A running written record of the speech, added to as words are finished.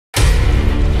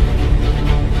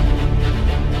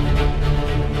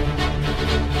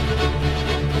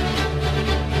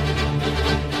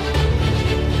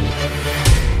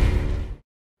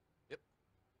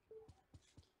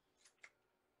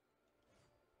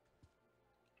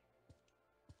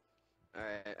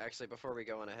Alright, actually, before we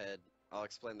go on ahead, I'll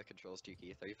explain the controls to you,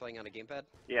 Keith. Are you playing on a gamepad?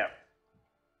 Yeah.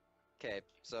 Okay,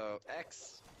 so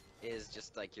X is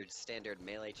just like your standard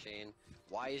melee chain.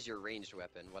 Y is your ranged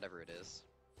weapon, whatever it is.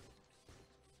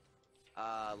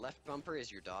 Left bumper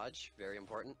is your dodge, very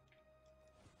important.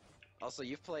 Also,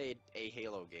 you've played a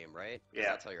Halo game, right? 'Cause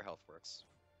Yeah. that's how your health works.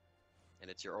 And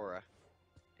it's your aura.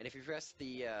 And if you press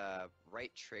the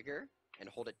right trigger and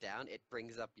hold it down, it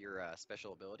brings up your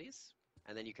special abilities.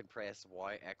 And then you can press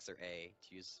Y, X, or A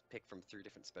to pick from 3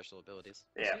 different special abilities.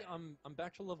 Yeah. See, I'm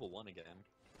back to level 1 again.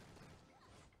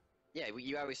 Yeah,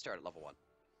 you always start at level 1.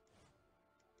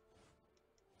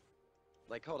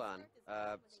 Like, hold on.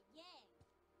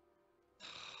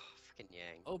 Freaking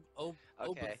Yang. Oh,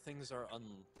 Okay. but things are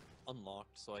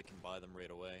unlocked, so I can buy them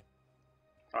right away.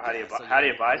 Or how do Yeah, you buy? so How do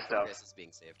you buy your stuff? progress is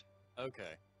being saved.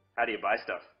 Okay. How do you buy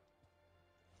stuff?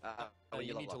 When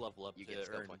you need to level up you to get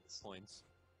skill earn points. points.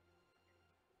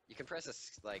 You can press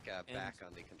back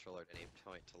on the controller at any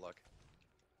point to look.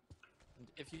 And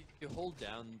if you hold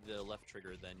down the left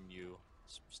trigger, then you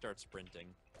start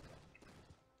sprinting.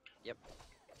 Yep.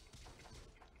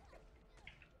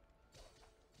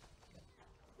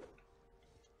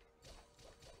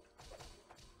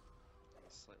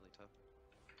 Slightly tough.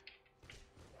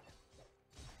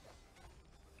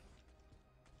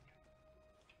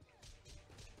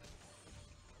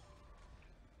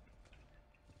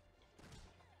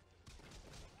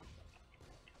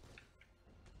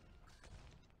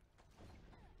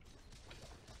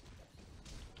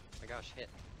 My gosh, hit.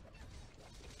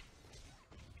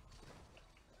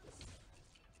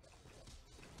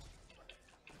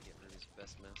 Get RWBY's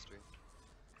best mastery. I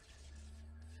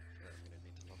feel like I'm gonna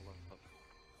need to level up.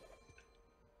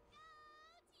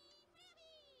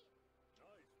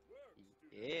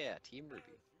 Yeah, Team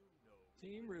RWBY.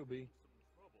 Team RWBY.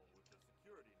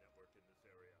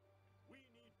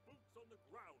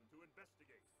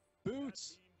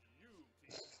 Boots!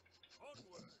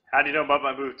 How do you know about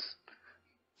my boots?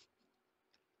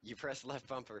 You press left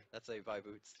bumper. That's how you buy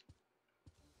boots.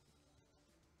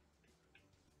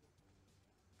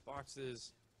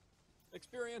 Boxes.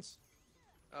 Experience!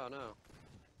 Oh no.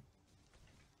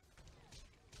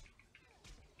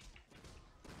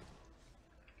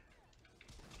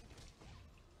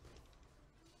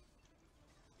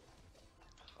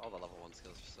 All the level 1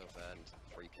 skills are so bad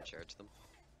before you can charge them.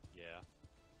 Yeah.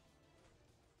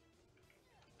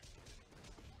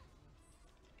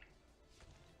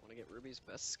 I want to get RWBY's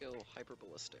best skill, Hyper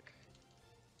Ballistic.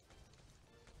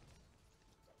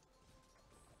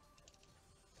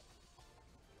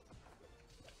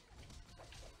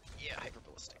 Yeah, Hyper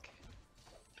Ballistic.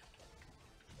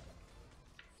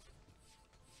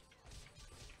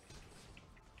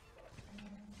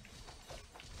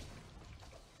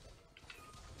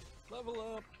 Level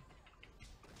up!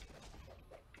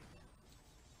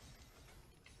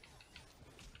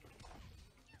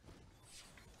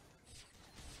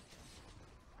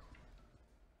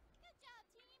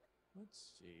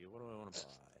 Let's see, what do I want to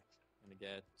buy? I'm gonna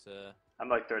get, I'm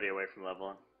like 30 away from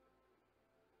leveling.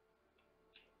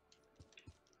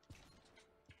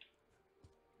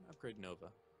 upgrade Nova.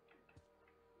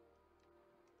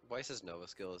 Weiss's Nova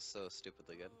skill is so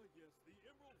stupidly good. Yes, the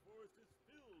Emerald Forest is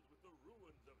filled with the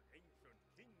ruins of ancient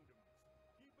kingdoms.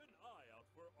 Keep an eye out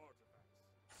for artifacts.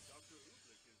 Dr. Ublik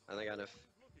is I think I always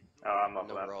looking to Oh, I'm up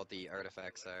know left. where all the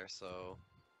artifacts are, so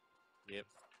Yep.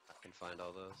 I can find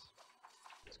all those.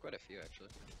 There's quite a few, actually.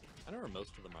 I know where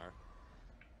most of them are.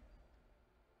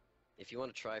 If you want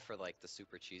to try for, like, the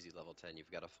super cheesy level 10, you've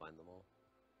got to find them all.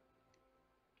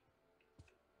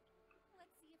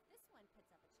 Let's see if this one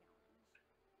puts up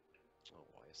a challenge. Oh,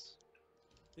 Weiss.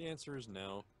 The answer is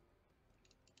no.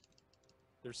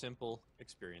 They're simple,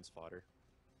 experience fodder.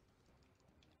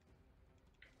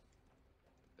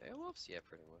 Beowulfs? Yeah,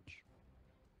 pretty much.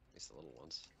 At least the little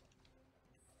ones.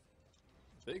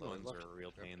 Big Oh, ones look. are a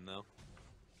real pain, though.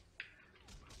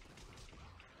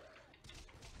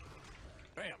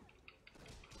 Bam!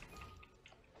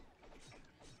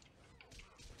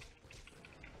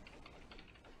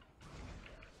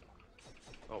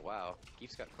 Oh, wow.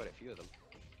 Keith's got quite a few of them.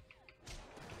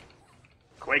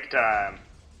 Quake time.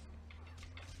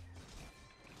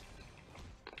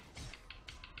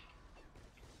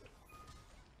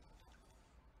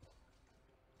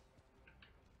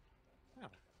 Oh.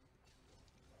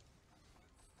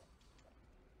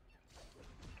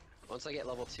 Once I get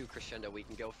level 2 crescendo, we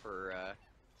can go for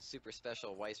super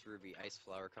special Weiss Ruby Ice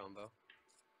Flower combo.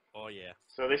 Oh, yeah.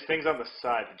 So these things on the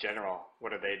side, the general,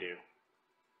 what do they do?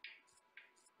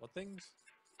 What things?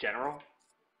 General?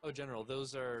 Oh, General,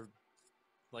 those are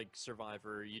like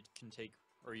Survivor. You can take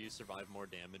or you survive more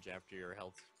damage after your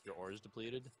aura is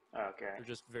depleted. Okay. They're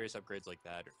just various upgrades like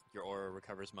that. Your aura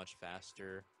recovers much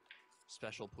faster.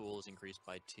 Special pool is increased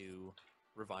by 2.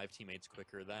 Revive teammates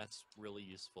quicker. That's really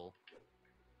useful.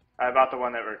 I bought the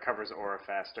one that recovers aura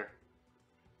faster.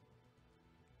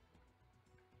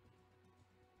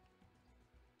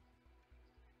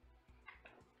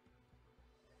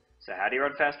 So how do you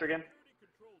run faster again?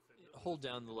 Hold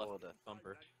down the left Hold it.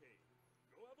 bumper.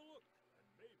 Go have a look,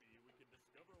 and maybe we can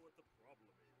discover what the problem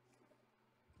is.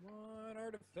 One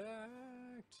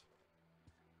artifact.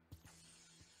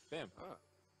 Bam. Oh.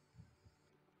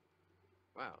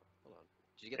 Wow. Hold on.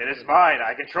 Did you get It the is one- mine.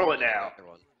 I control it now. Other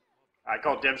one? I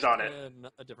call dibs on it.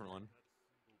 A different one.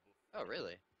 Oh,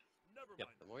 really? Never Yep.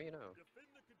 mind. The more you know. Defend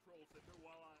the control center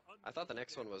while I thought the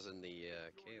next one was in the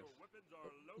Your cave. weapons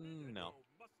are loaded and No. your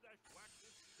mustache wax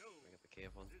is I stowed. got the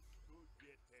cave one. This could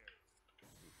get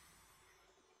hairy.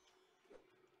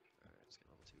 Alright, let's get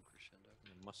level 2 crescendo.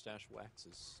 The mustache wax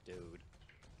is stowed.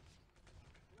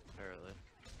 Apparently.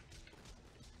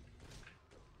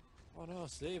 Oh no,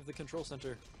 save the control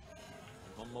center.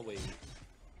 I'm on my way.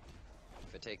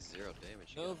 If it takes 0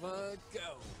 damage, you get Nova,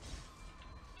 go!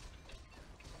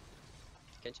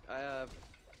 Can't you,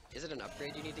 is it an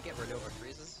upgrade you need to get where Nova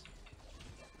freezes?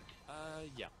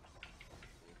 Yeah.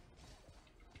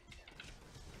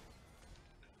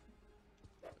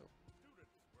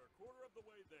 Students, we're a quarter of the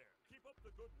way there. Keep up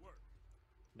the good work.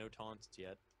 No taunts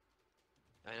yet.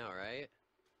 I know, right?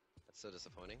 That's so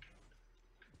disappointing.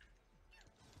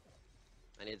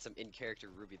 I need some in-character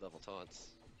Ruby level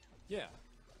taunts. Yeah.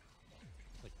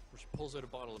 Like, where she pulls out a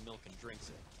bottle of milk and drinks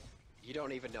it. You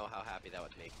don't even know how happy that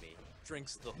would make me.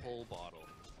 Drinks the whole bottle.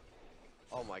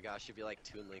 Oh my gosh, you'd be like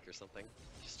Toon Link or something.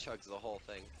 Just chugs the whole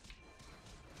thing.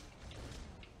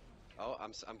 Oh,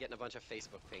 I'm getting a bunch of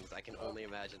Facebook pings. I can only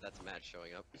imagine that's Matt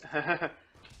showing up.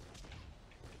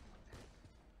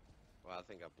 Wow, I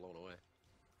think I've blown away.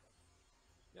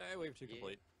 Yeah, wave 2 Yeah.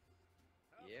 complete.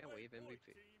 Yeah, Halfway wave point, MVP.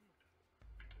 team.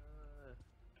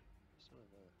 Just wanna,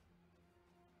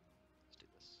 let's do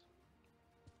this.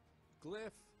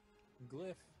 Glyph!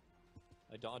 Glyph.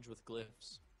 I dodge with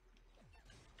glyphs.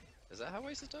 Is that how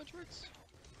Oasis Dodge works?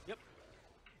 Yep.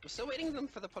 I'm still waiting them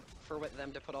for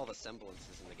them to put all the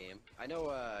semblances in the game. I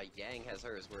know Yang has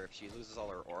hers, where if she loses all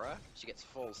her aura, she gets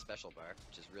full special bar,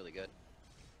 which is really good.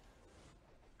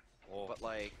 Oh. But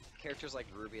like characters like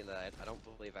Ruby and that, I don't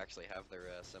believe actually have their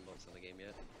semblance in the game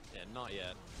yet. Yeah, not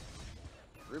yet.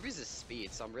 Ruby's is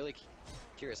speed, so I'm really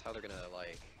curious how they're gonna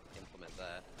like implement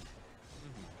that.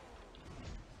 Mhm.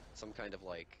 Some kind of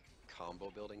like combo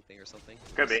building thing or something.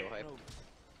 Could be. So hyped. No.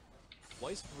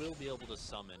 Weiss will be able to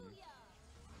summon.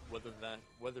 Whether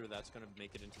that's going to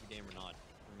make it into the game or not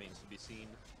remains to be seen.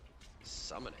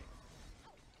 Summoning.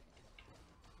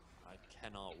 I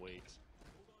cannot wait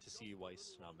to see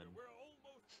Weiss summon.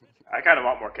 I kind of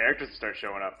want more characters to start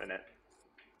showing up in it.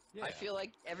 Yeah. I feel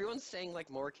like everyone's saying like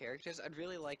more characters. I'd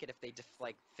really like it if they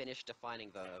finish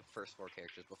defining the first 4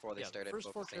 characters before they Yeah, the started first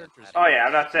 4 focusing on characters- Oh yeah,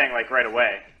 I'm not saying like right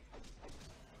away.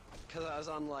 Because I was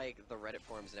on like the Reddit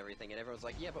forums and everything, and everyone's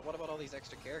like, "Yeah, but what about all these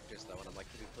extra characters, though?" And I'm like,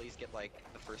 "Could we please get like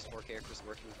the first 4 characters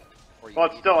working?" Before you Well,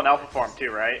 it's leave still the in alpha characters?" form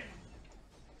too, right?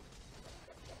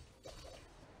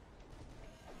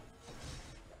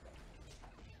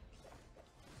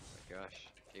 Oh my gosh,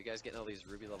 are you guys getting all these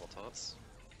Ruby level taunts?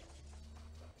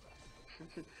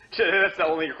 That's the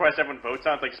only request everyone votes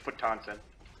on. It's like just put taunts in.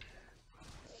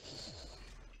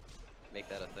 Make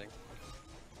that a thing.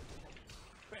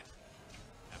 Bam.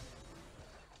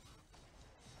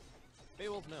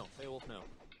 Beowulf, no. Beowulf, no.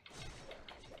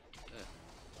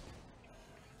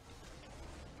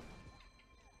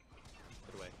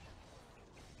 Put away.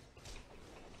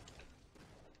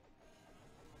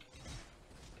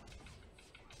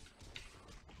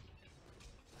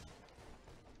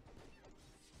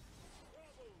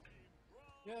 Bravo, team.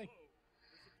 Bravo. Yay.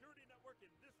 The security network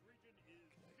in this region is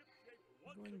ship-shape I'm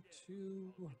once going again.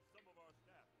 to Some of our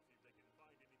staff to see if they can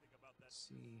find anything about that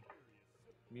see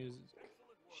mysterious music.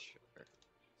 excellent work. Sure.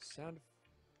 Sound.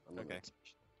 Unlimited Okay.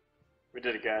 special. We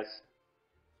did it, guys.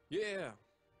 Yeah.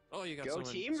 Oh, you got Go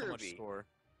so, Team so much Ruby. score.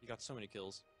 You got so many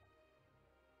kills.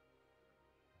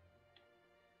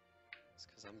 It's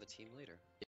because I'm the team leader.